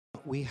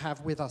we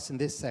have with us in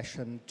this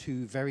session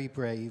two very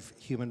brave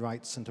human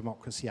rights and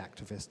democracy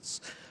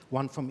activists,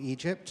 one from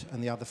Egypt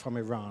and the other from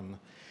Iran,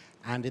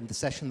 and in the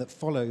session that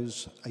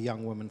follows, a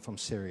young woman from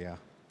Syria.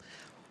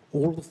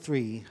 All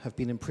three have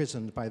been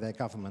imprisoned by their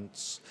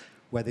governments,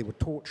 where they were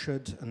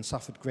tortured and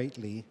suffered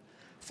greatly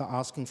for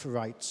asking for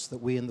rights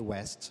that we in the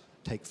West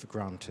take for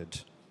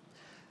granted.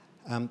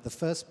 The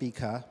first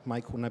speaker,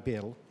 Maikel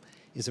Nabil,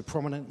 is a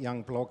prominent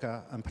young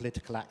blogger and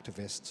political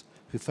activist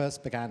who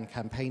first began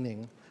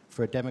campaigning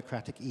for a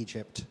democratic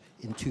Egypt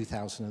in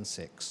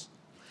 2006.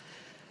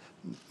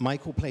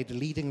 Maikel played a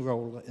leading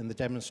role in the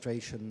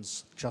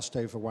demonstrations just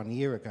over 1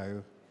 year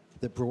ago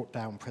that brought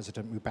down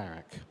President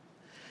Mubarak.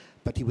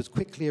 But he was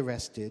quickly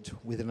arrested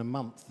within a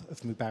month of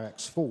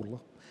Mubarak's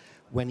fall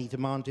when he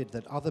demanded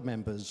that other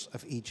members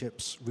of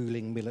Egypt's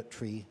ruling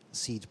military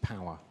cede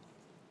power.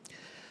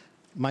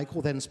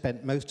 Maikel then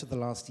spent most of the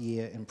last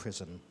year in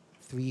prison,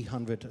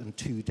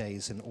 302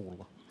 days in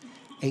all,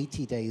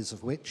 80 days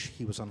of which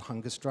he was on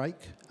hunger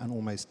strike and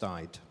almost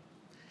died.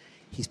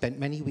 He spent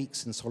many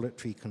weeks in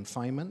solitary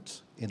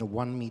confinement in a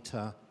 1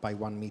 meter by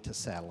 1 meter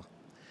cell.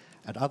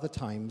 At other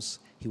times,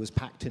 he was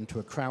packed into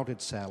a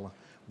crowded cell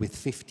with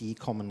 50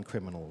 common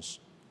criminals.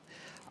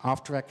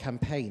 After a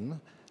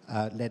campaign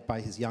led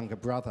by his younger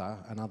brother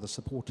and other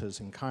supporters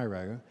in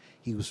Cairo,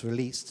 he was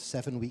released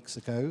 7 weeks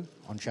ago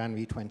on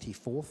January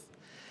 24th,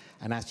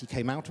 and as he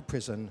came out of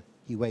prison,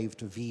 he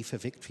waved a V for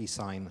Victory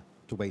sign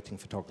to waiting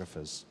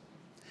photographers.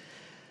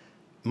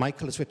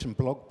 Maikel has written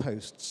blog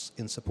posts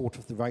in support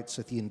of the rights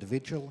of the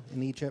individual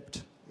in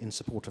Egypt, in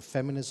support of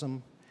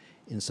feminism,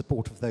 in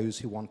support of those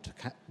who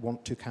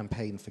want to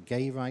campaign for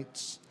gay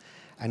rights,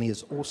 and he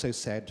has also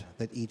said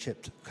that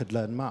Egypt could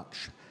learn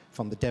much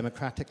from the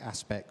democratic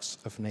aspects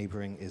of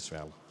neighboring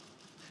Israel.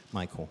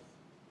 Maikel.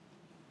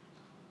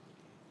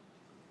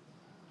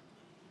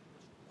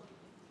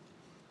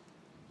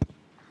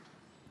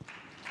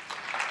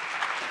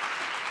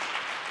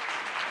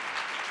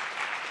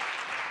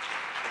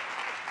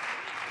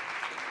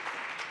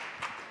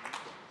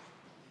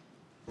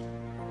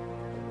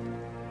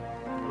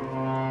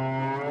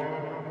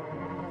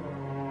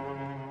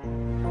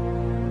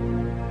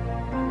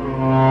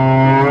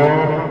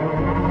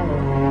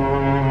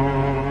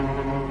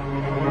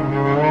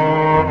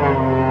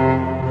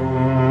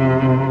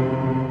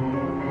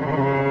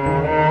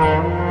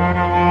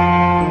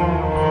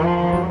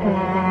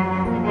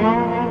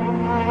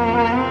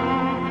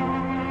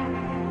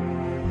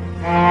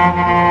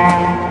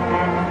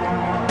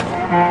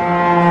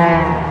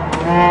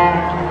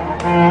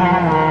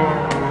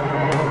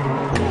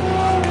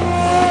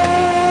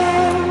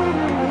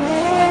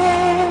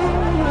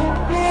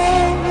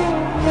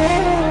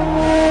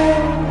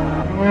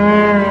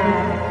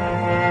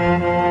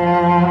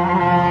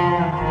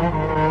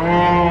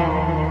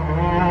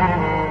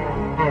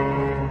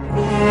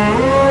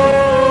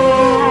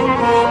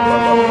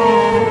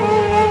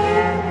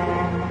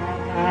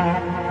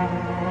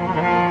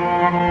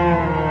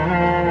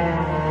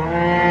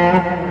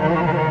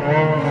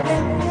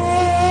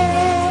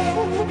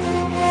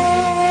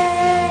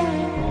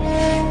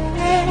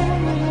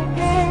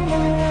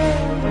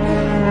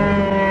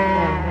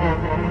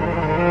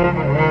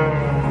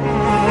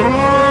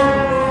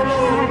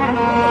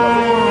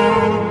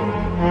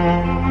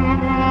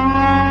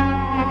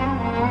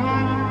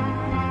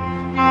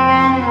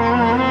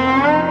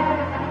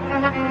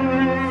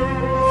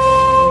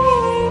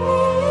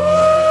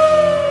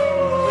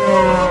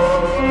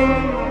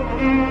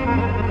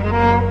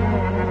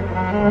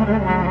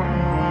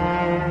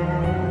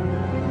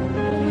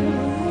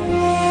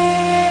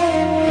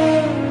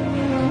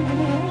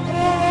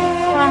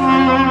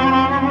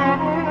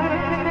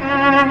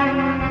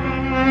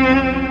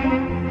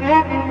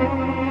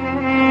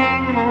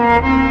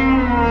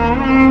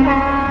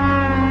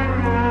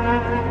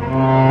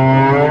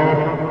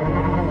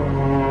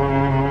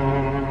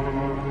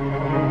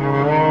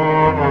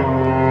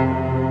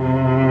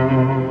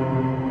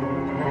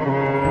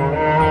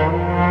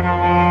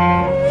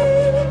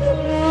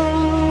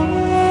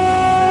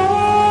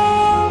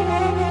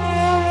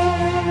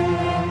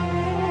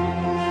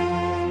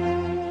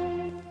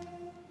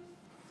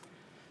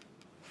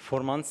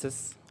 For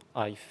months,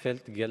 I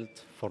felt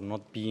guilt for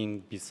not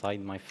being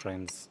beside my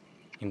friends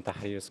in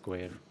Tahrir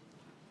Square,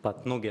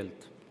 but no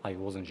guilt, I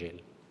was in jail.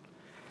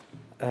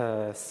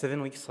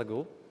 7 weeks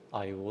ago,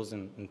 I was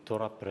in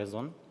Tora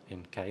prison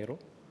in Cairo,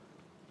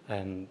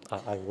 and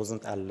I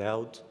wasn't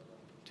allowed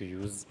to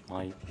use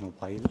my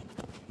mobile,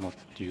 not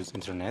to use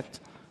internet,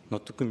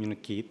 not to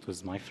communicate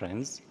with my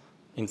friends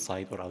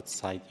inside or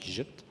outside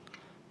Egypt,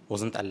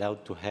 wasn't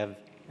allowed to have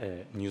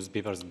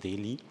newspapers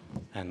daily,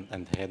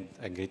 and had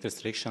great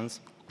restrictions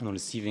on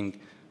receiving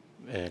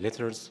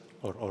letters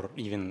or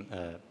even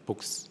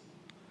books.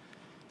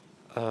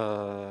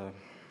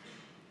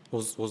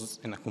 Was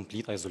in a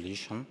complete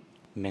isolation,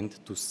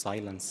 meant to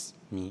silence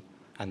me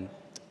and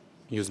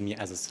use me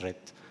as a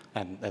threat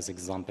and as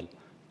example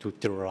to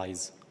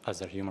terrorize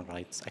other human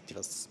rights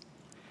activists.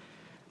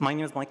 My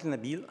name is Maikel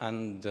Nabil,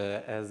 and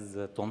as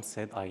Tom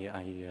said,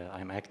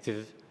 I'm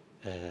active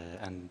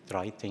and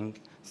writing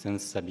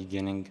since the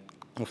beginning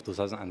of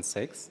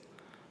 2006.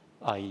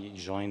 I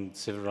joined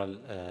several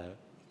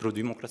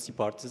pro-democracy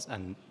parties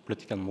and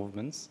political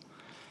movements,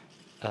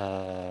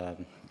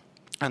 and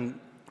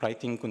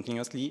writing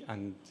continuously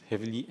and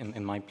heavily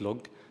in my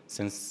blog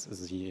since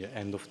the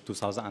end of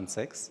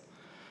 2006.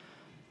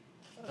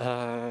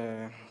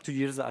 2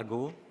 years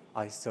ago,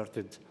 I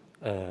started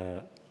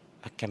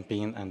a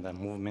campaign and a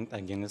movement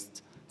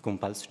against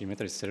compulsory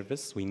military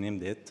service. We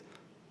named it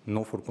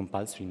No for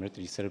Compulsory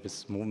Military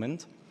Service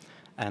Movement,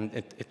 and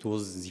it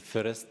was the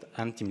first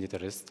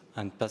anti-militarist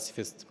and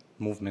pacifist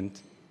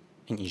movement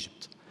in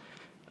Egypt.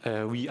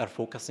 We are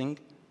focusing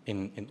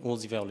in all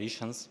the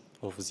violations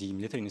of the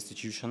military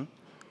institution.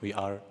 We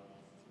are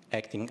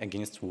acting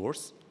against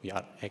wars. We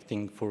are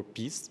acting for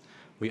peace.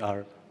 We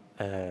are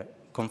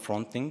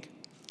confronting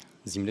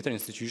the military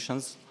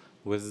institutions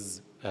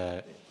with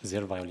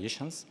their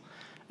violations,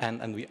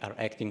 and we are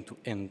acting to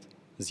end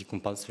the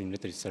compulsory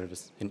military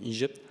service in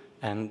Egypt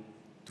and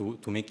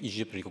to make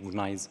Egypt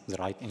recognize the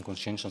right in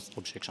conscientious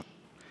objection.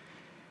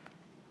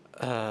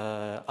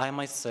 I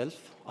myself,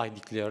 I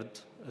declared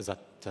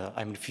that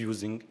I'm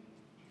refusing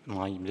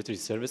my military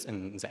service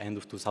in the end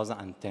of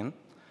 2010,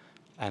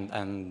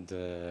 and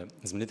the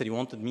military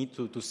wanted me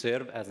to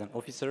serve as an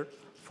officer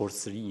for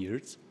 3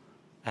 years,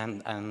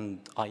 and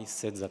I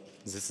said that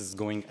this is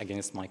going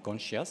against my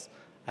conscience,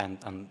 and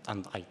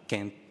I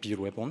can't bear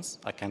weapons,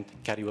 I can't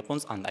carry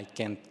weapons, and I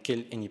can't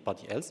kill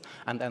anybody else,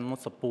 and I'm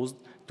not supposed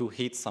to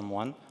hate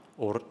someone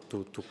or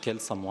to kill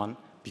someone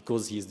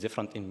because he is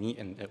different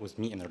with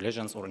me in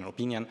religions or in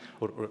opinion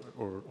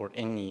or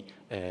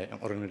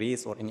in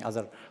race or any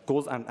other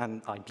cause,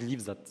 and I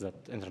believe that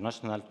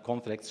international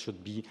conflicts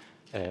should be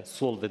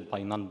solved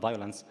by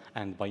non-violence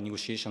and by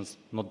negotiations,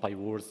 not by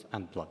wars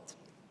and blood.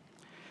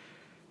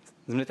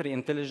 The military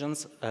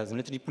intelligence, the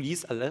military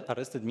police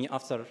arrested me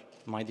after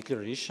my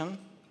declaration,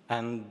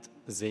 and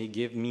they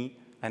gave me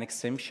an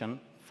exemption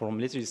from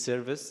military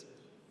service,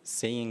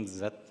 saying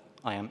that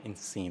I am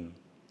insane,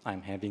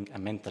 I'm having a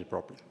mental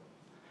problem.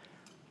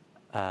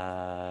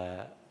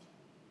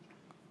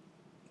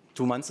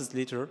 2 months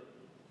later,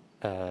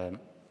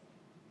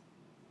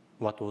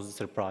 what was a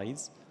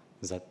surprise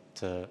that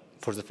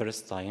for the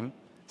first time,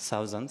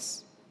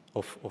 thousands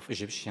of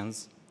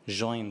Egyptians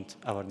joined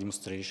our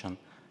demonstration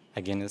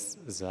against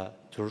the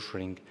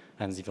torturing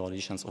and the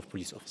violations of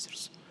police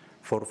officers.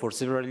 For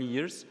several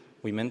years,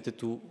 we managed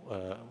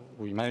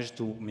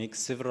to make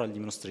several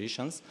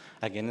demonstrations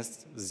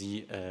against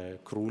the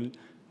cruel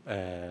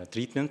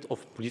treatment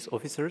of police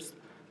officers,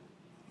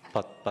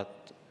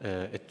 but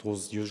it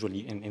was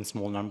usually in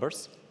small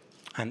numbers.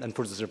 And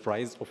for the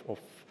surprise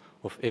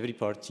of every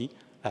party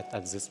at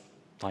this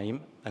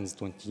time, and the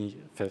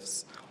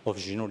 25th of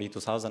January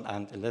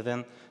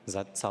 2011,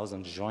 that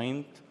thousands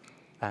joined,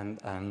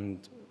 and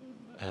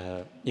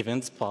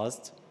events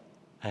passed,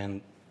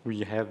 and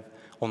we have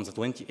on the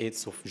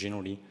 28th of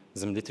January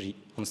the military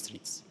on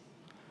streets.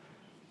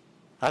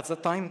 At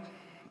that time,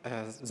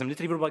 the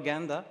military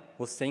propaganda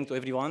was saying to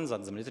everyone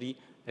that the military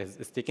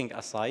is taking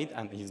a side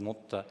and he's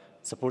not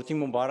supporting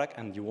Mubarak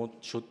and you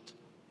won't shoot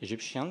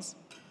Egyptians,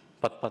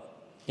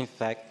 but in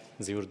fact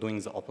they were doing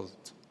the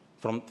opposite.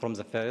 From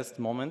the first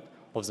moment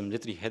of the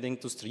military heading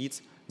to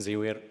streets, they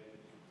were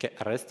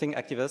arresting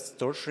activists,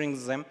 torturing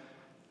them,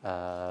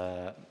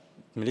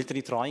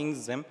 military trying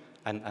them,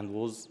 and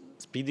was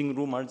spreading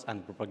rumors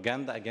and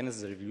propaganda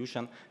against the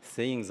revolution,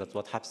 saying that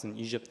what happens in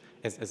Egypt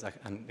is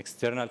an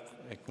external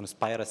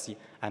conspiracy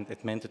and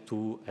it meant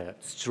to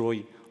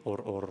destroy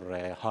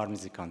or harm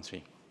the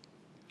country.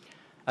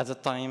 At the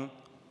time,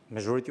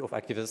 majority of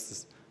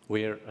activists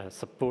were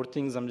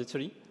supporting the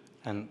military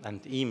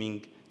and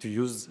aiming to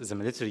use the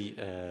military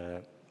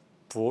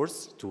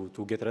force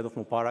to get rid of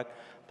Mubarak,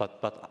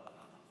 but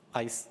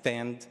I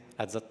stand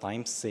at that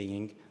time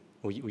saying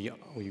we are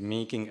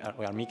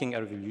making a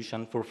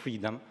revolution for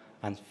freedom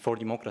and for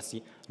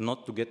democracy,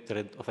 not to get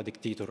rid of a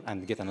dictator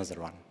and get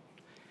another one.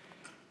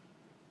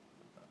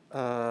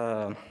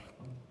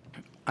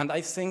 And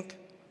I think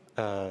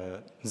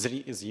the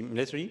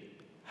military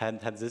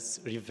had this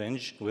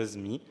revenge with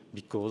me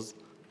because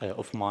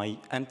of my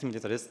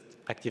anti-militarist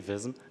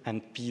activism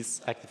and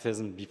peace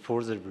activism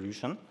before the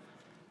revolution.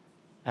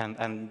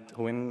 And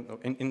when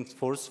in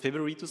 4th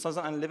February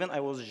 2011,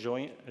 I was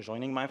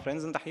joining my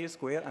friends in Tahrir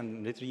Square,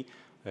 and military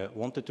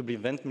wanted to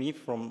prevent me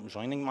from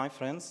joining my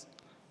friends,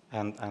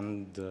 and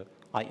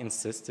I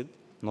insisted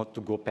not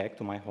to go back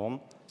to my home,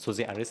 so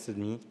they arrested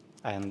me,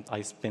 and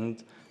I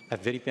spent a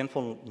very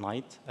painful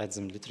night at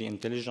the military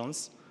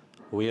intelligence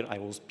where I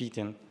was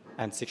beaten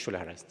and sexually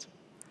harassed.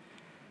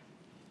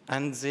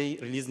 And they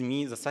released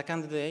me the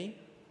second day,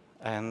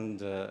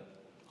 and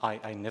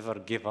I never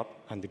gave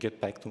up and get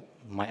back to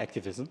my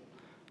activism.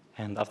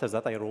 And after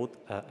that, I wrote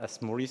a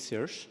small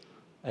research.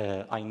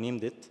 I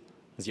named it,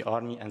 "The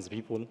Army and the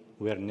People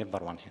Were Never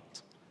One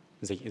Hand."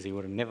 They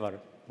were never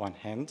one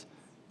hand,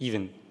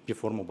 even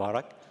before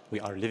Mubarak.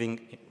 We are living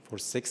for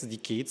 6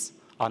 decades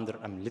under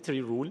a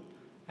military rule,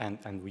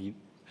 and we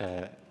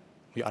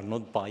We are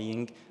not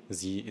buying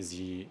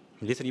the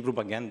military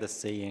propaganda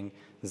saying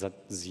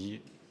that the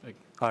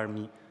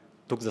army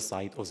took the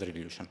side of the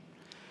revolution.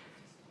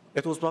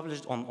 It was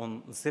published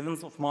on the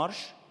 7th of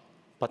March,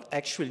 but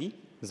actually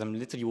the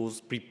military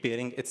was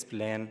preparing its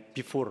plan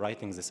before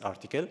writing this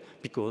article,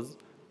 because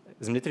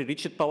the military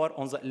reached power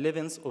on the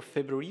 11th of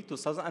February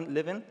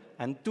 2011,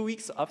 and 2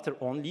 weeks after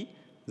only,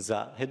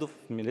 the head of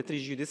military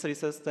judiciary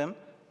system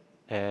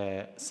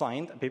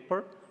signed a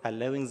paper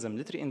allowing the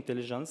military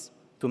intelligence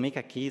to make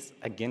a case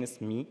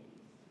against me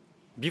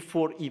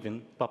before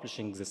even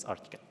publishing this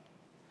article.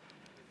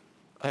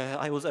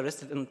 I was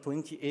arrested on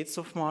 28th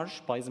of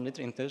March by the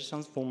military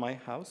intelligence from my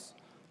house,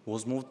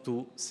 was moved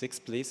to 6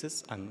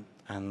 places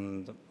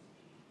and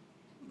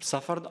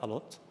suffered a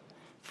lot.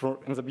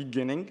 In the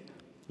beginning,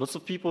 lots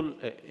of people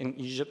in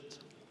Egypt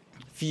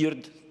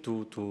feared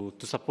to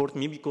support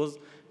me because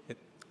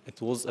it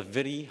was a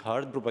very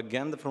hard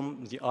propaganda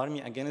from the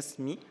army against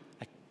me,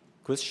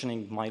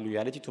 questioning my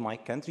loyalty to my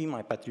country,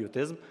 my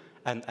patriotism,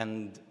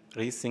 and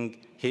raising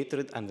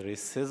hatred and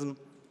racism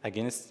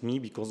against me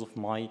because of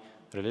my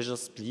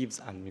religious beliefs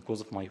and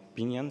because of my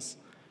opinions.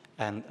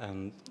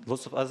 And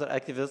lots of other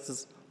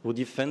activists who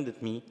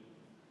defended me,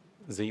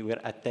 they were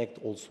attacked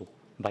also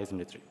by the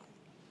military.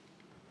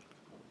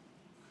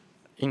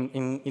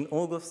 In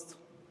August,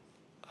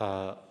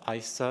 I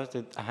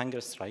started a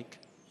hunger strike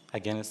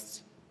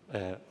against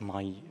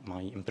my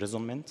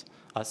imprisonment,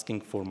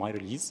 asking for my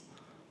release.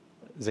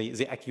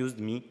 They accused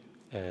me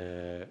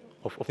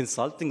of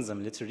insulting the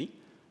military.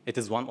 It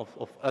is one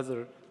of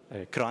other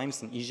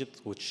crimes in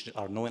Egypt which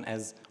are known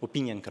as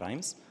opinion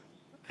crimes,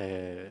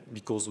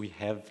 because we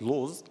have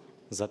laws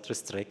that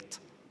restrict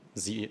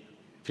the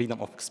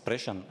freedom of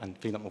expression and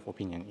freedom of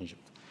opinion in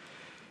Egypt.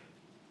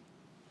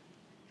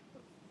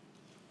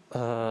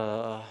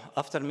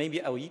 After maybe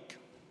a week,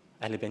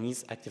 a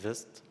Lebanese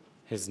activist,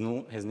 his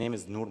name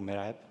is Noor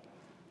Merab,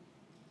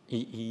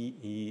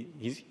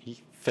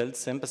 he felt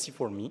sympathy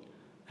for me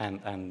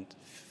and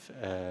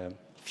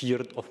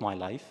feared of my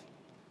life,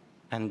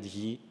 and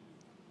he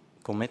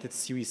committed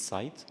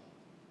suicide.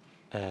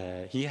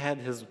 He had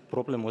his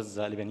problem with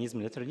the Lebanese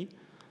military,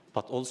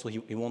 but also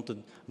he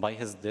wanted, by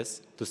his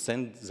death, to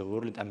send the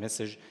world a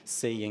message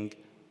saying,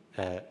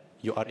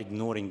 you are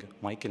ignoring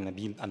Maikel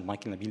Nabil, and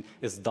Maikel Nabil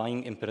is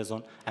dying in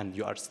prison, and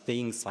you are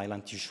staying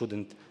silent. You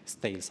shouldn't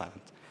stay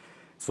silent.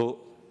 So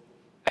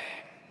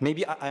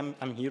maybe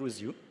I'm here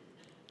with you,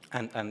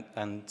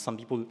 and some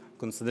people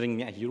considering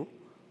me a hero,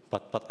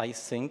 but I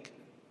think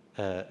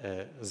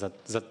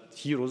that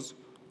heroes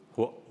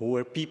who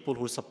were people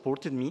who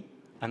supported me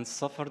and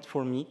suffered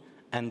for me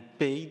and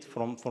paid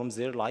from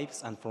their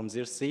lives and from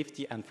their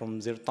safety and from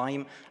their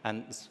time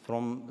and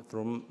from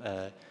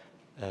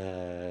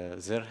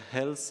their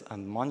health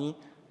and money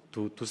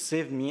to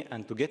save me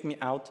and to get me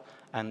out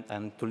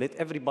and to let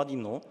everybody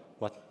know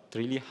what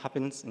really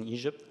happens in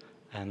Egypt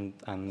and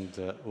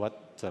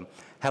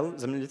how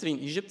the military in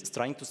Egypt is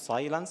trying to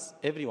silence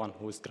everyone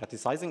who is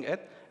criticizing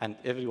it and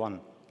everyone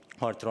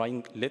who are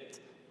trying to let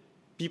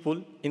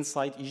people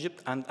inside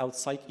Egypt and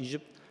outside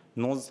Egypt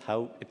knows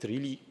how it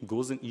really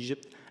goes in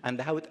Egypt and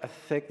how it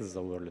affects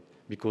the world,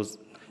 because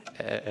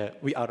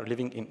we are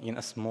living in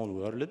a small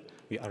world.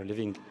 We are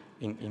living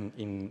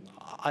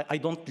I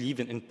don't believe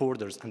in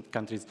borders and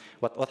countries.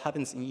 What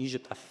happens in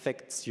Egypt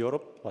affects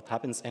Europe. What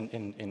happens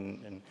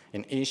in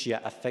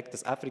Asia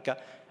affects Africa.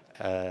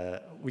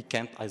 We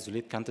can't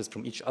isolate countries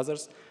from each other.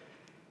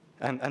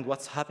 And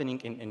what's happening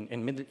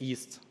in Middle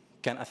East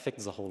can affect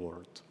the whole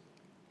world.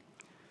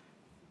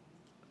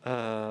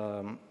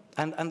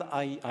 And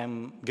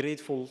I'm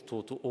grateful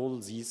to all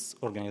these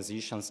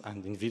organizations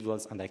and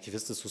individuals and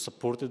activists who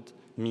supported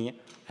me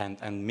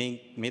and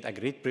made a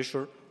great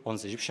pressure on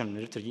the Egyptian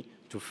military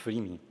to free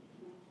me.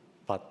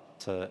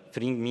 But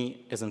freeing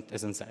me isn't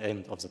the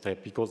end of the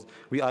trip, because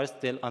we are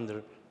still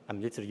under a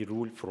military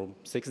rule for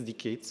 6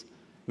 decades.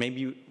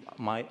 Maybe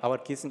our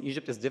case in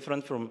Egypt is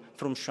different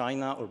from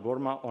China or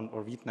Burma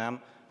or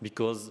Vietnam,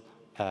 because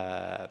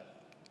the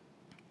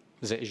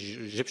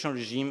Egyptian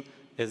regime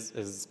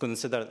is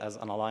considered as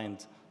an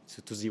allied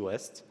to the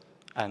West,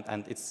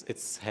 and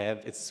it's have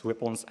its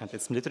weapons and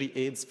its military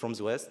aids from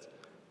the West,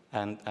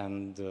 and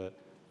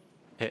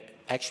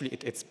actually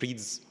it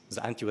spreads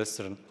the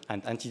anti-Western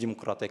and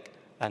anti-democratic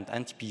and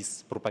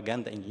anti-peace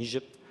propaganda in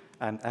Egypt,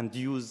 and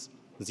use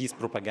this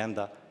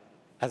propaganda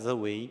as a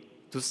way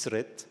to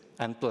threat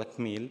and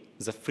blackmail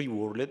the free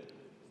world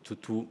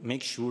to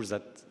make sure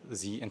that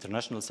the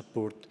international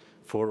support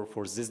for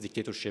this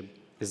dictatorship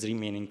is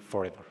remaining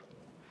forever.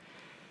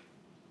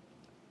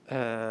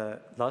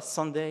 Last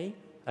Sunday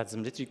at the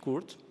military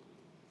court,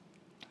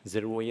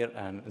 there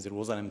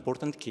was an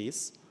important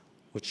case,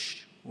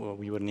 which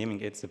we were naming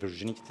it the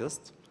virginity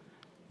test,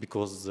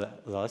 because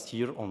last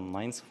year on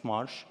 9th of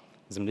March,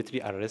 the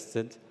military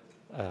arrested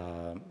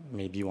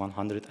maybe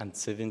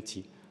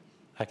 170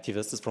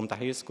 activists from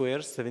Tahrir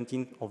Square.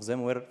 17 of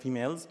them were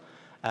females,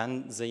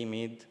 and they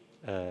made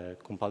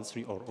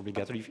compulsory or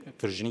obligatory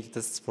virginity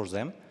tests for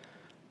them.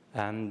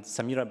 And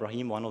Samira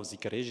Ibrahim, one of the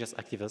courageous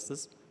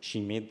activists,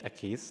 she made a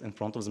case in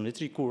front of the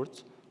military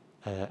court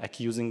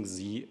accusing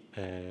the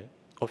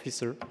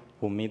officer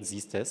who made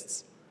these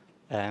tests.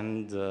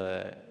 And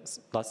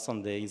last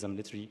Sunday, the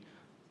military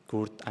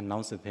court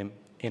announced him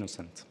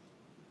innocent.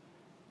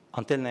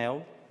 Until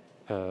now,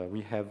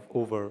 we have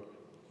over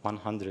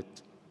 100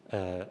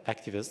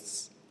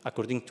 activists,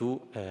 according to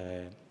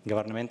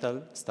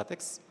governmental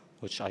statistics,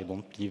 which I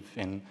don't believe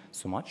in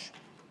so much.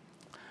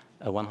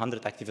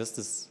 100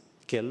 activists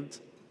killed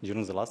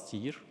during the last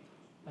year.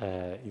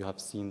 You have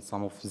seen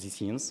some of the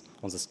scenes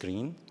on the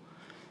screen.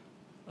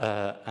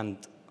 And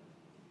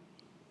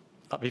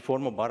before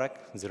Mubarak,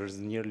 there is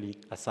nearly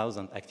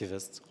 1,000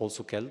 activists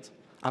also killed.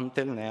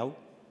 Until now,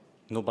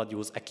 nobody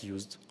was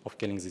accused of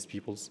killing these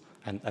people,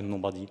 and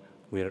nobody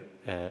were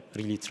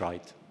really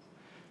tried.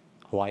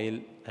 While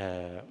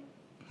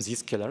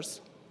these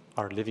killers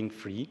are living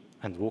free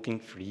and walking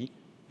free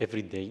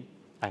every day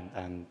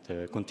and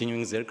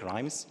continuing their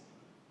crimes,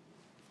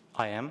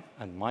 I am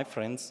and my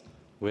friends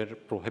were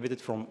prohibited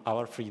from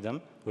our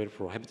freedom, were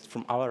prohibited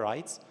from our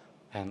rights,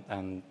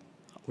 and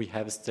we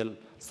have still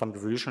some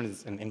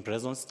revolutionaries in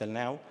prison still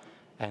now,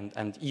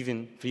 and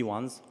even free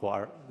ones who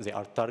are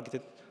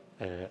targeted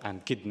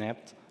and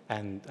kidnapped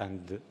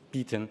and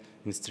beaten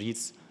in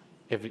streets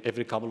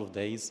every couple of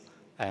days.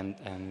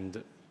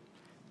 And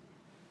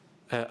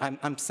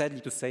I'm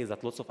sadly to say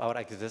that lots of our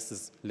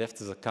activists left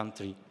the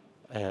country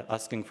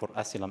asking for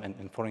asylum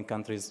in foreign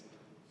countries,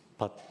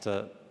 but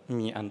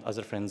me and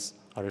other friends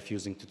are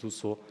refusing to do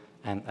so,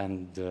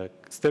 and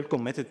still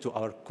committed to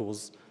our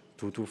cause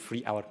to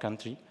free our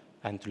country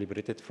and to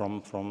liberate it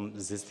from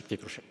this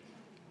dictatorship.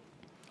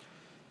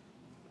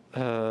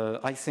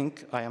 I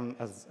think I am,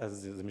 as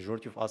the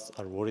majority of us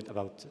are worried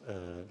about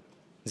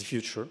the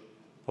future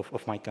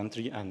of my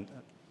country, and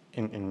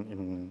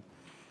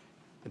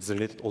it's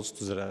related also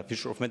to the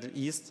future of Middle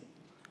East.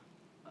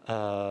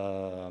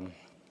 I'm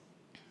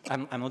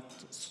not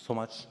so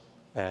much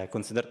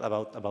considered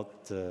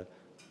about the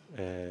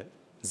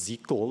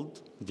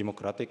called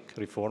democratic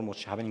reform which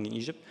is happening in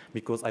Egypt,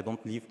 because I don't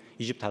believe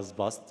Egypt has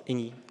passed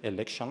any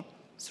election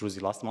through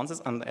the last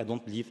months, and I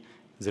don't believe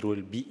there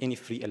will be any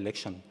free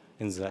election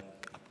in the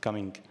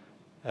upcoming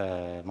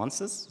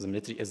months. The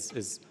military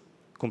is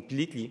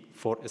completely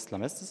for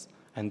Islamists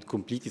and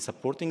completely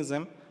supporting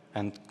them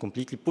and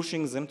completely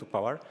pushing them to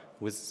power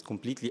with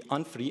completely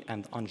unfree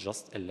and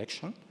unjust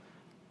election.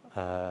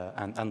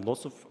 And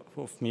lots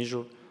of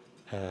major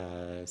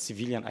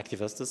civilian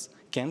activists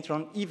can't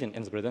run even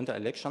in the presidential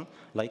election,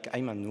 like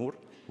Ayman Noor,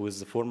 who is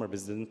the former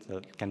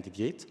presidential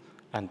candidate,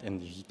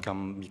 and he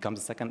became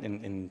the second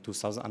in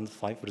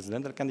 2005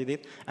 presidential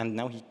candidate, and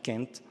now he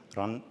can't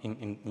run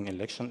in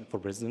election for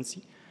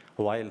presidency,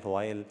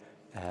 while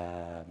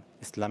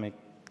Islamic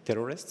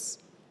terrorists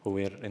who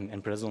were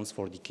in prisons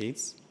for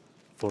decades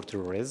for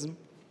terrorism,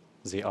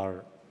 they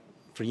are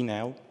free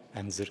now,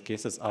 and their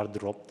cases are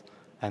dropped,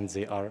 and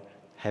they are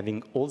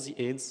having all the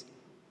aids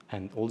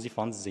and all the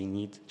funds they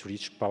need to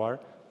reach power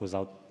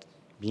without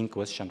being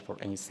questioned for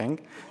anything.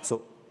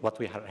 So what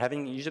we are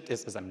having in Egypt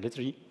is a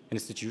military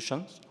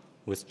institution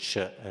which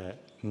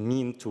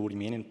mean to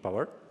remain in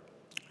power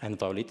and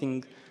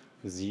violating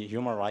the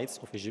human rights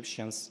of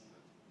Egyptians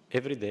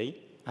every day,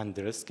 and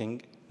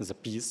risking the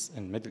peace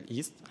in Middle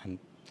East and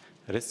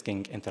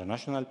risking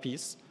international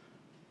peace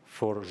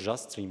for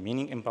just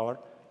remaining in power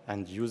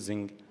and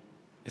using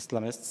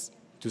Islamists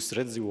to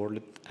threat the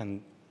world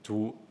and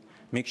to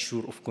make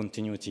sure of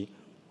continuity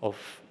of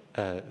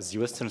the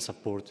Western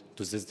support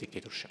to this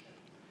dictatorship.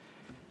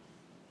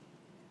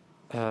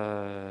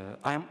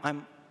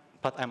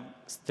 But I'm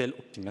still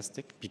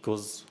optimistic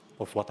because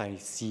of what I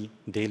see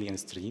daily in the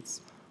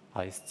streets.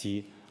 I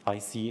see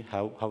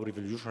how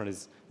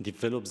revolutionaries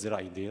develop their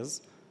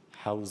ideas,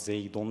 how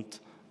they don't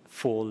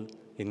fall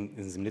in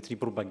the military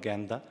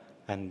propaganda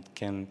and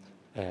can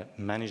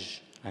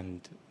manage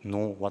and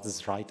know what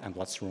is right and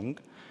what's wrong.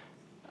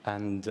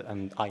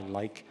 And I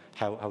like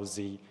how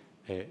they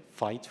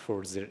fight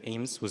for their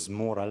aims with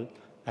moral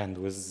and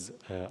with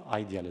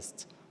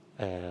idealist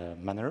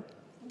manner.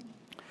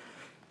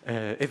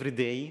 Every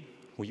day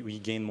we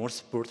gain more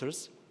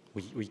supporters.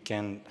 We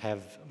can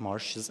have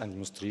marches and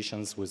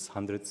demonstrations with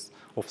hundreds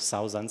of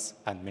thousands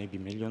and maybe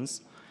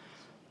millions.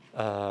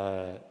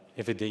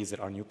 Every day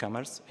there are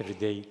newcomers. Every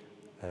day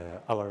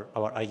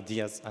our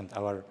ideas and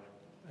our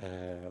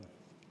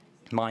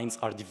minds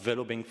are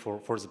developing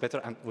for the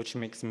better, and which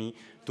makes me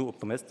too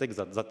optimistic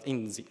that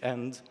in the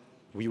end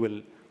we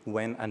will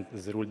win and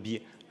there will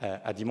be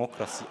a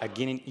democracy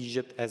again in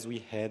Egypt as we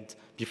had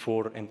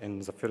before in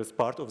the first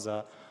part of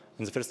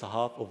in the first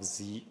half of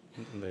the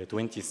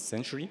 20th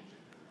century,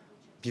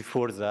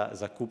 before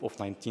the coup of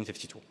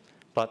 1952.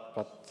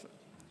 But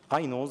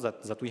I know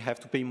that we have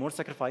to pay more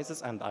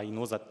sacrifices, and I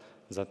know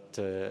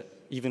that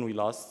even we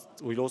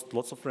lost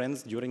lots of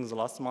friends during the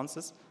last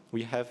months.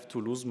 We have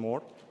to lose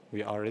more.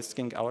 We are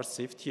risking our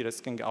safety,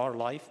 risking our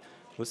life,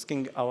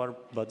 risking our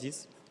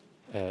bodies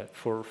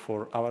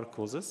for our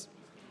causes.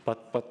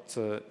 But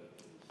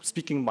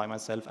speaking by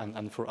myself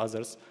and for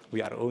others,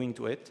 we are owing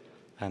to it,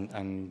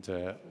 and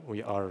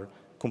we are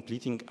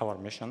completing our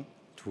mission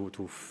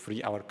to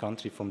free our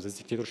country from this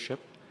dictatorship.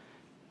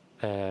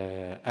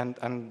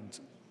 And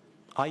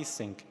I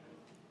think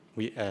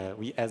we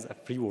as a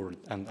free world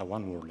and a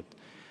one world,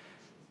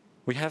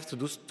 we have to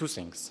do two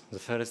things. The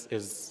first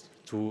is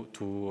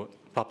to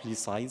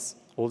publicize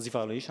all the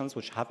violations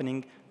which are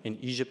happening in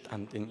Egypt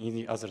and in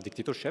any other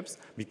dictatorships,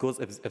 because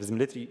if the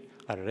military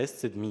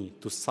arrested me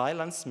to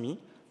silence me,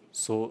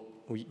 so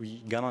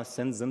we gonna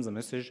send them the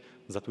message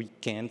that we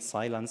can't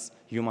silence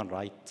human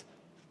right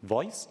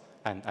voice,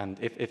 and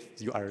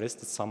if you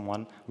arrested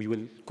someone, we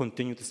will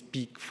continue to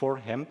speak for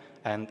him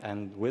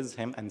and with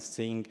him and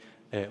saying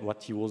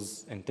what he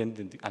was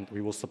intended and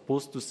we were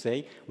supposed to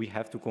say. We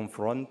have to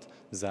confront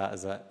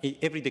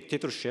every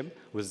dictatorship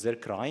with their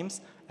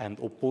crimes and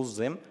oppose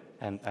them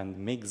and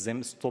make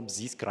them stop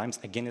these crimes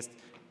against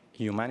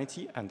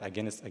humanity and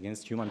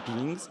against human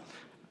beings.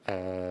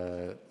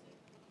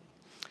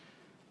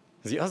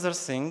 The other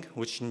thing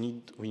which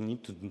we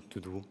need to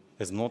do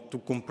is not to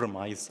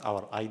compromise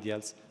our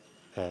ideals.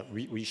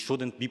 We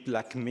shouldn't be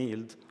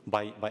blackmailed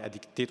by a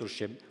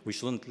dictatorship. We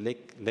shouldn't let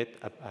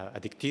a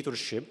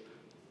dictatorship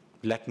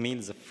blackmail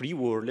the free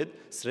world,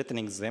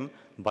 threatening them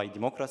by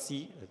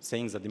democracy,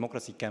 saying that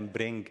democracy can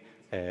bring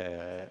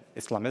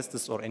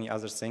Islamists or any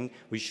other thing.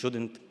 We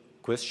shouldn't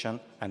question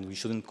and we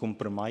shouldn't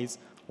compromise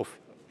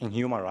in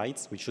human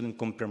rights. We shouldn't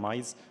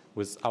compromise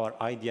with our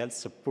ideals,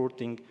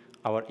 supporting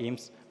our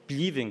aims,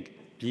 believing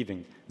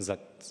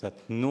that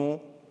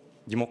no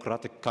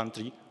democratic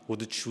country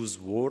would choose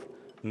war,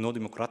 no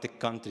democratic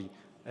country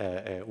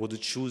would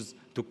choose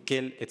to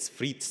kill its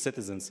freed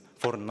citizens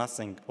for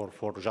nothing or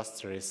for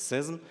just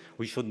racism.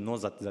 We should know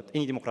that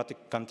any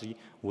democratic country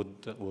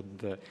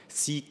would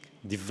seek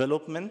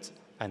development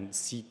and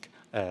seek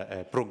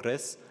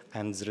progress,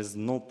 and there is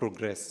no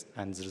progress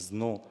and there is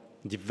no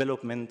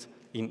development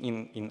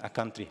in a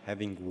country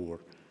having war.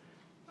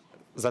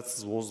 That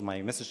was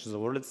my message to the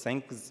world.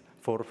 Thanks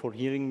for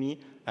hearing me,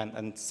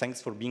 and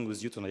thanks for being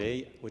with you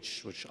today,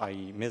 which I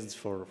missed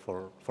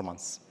for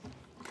months.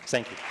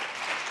 Thank you.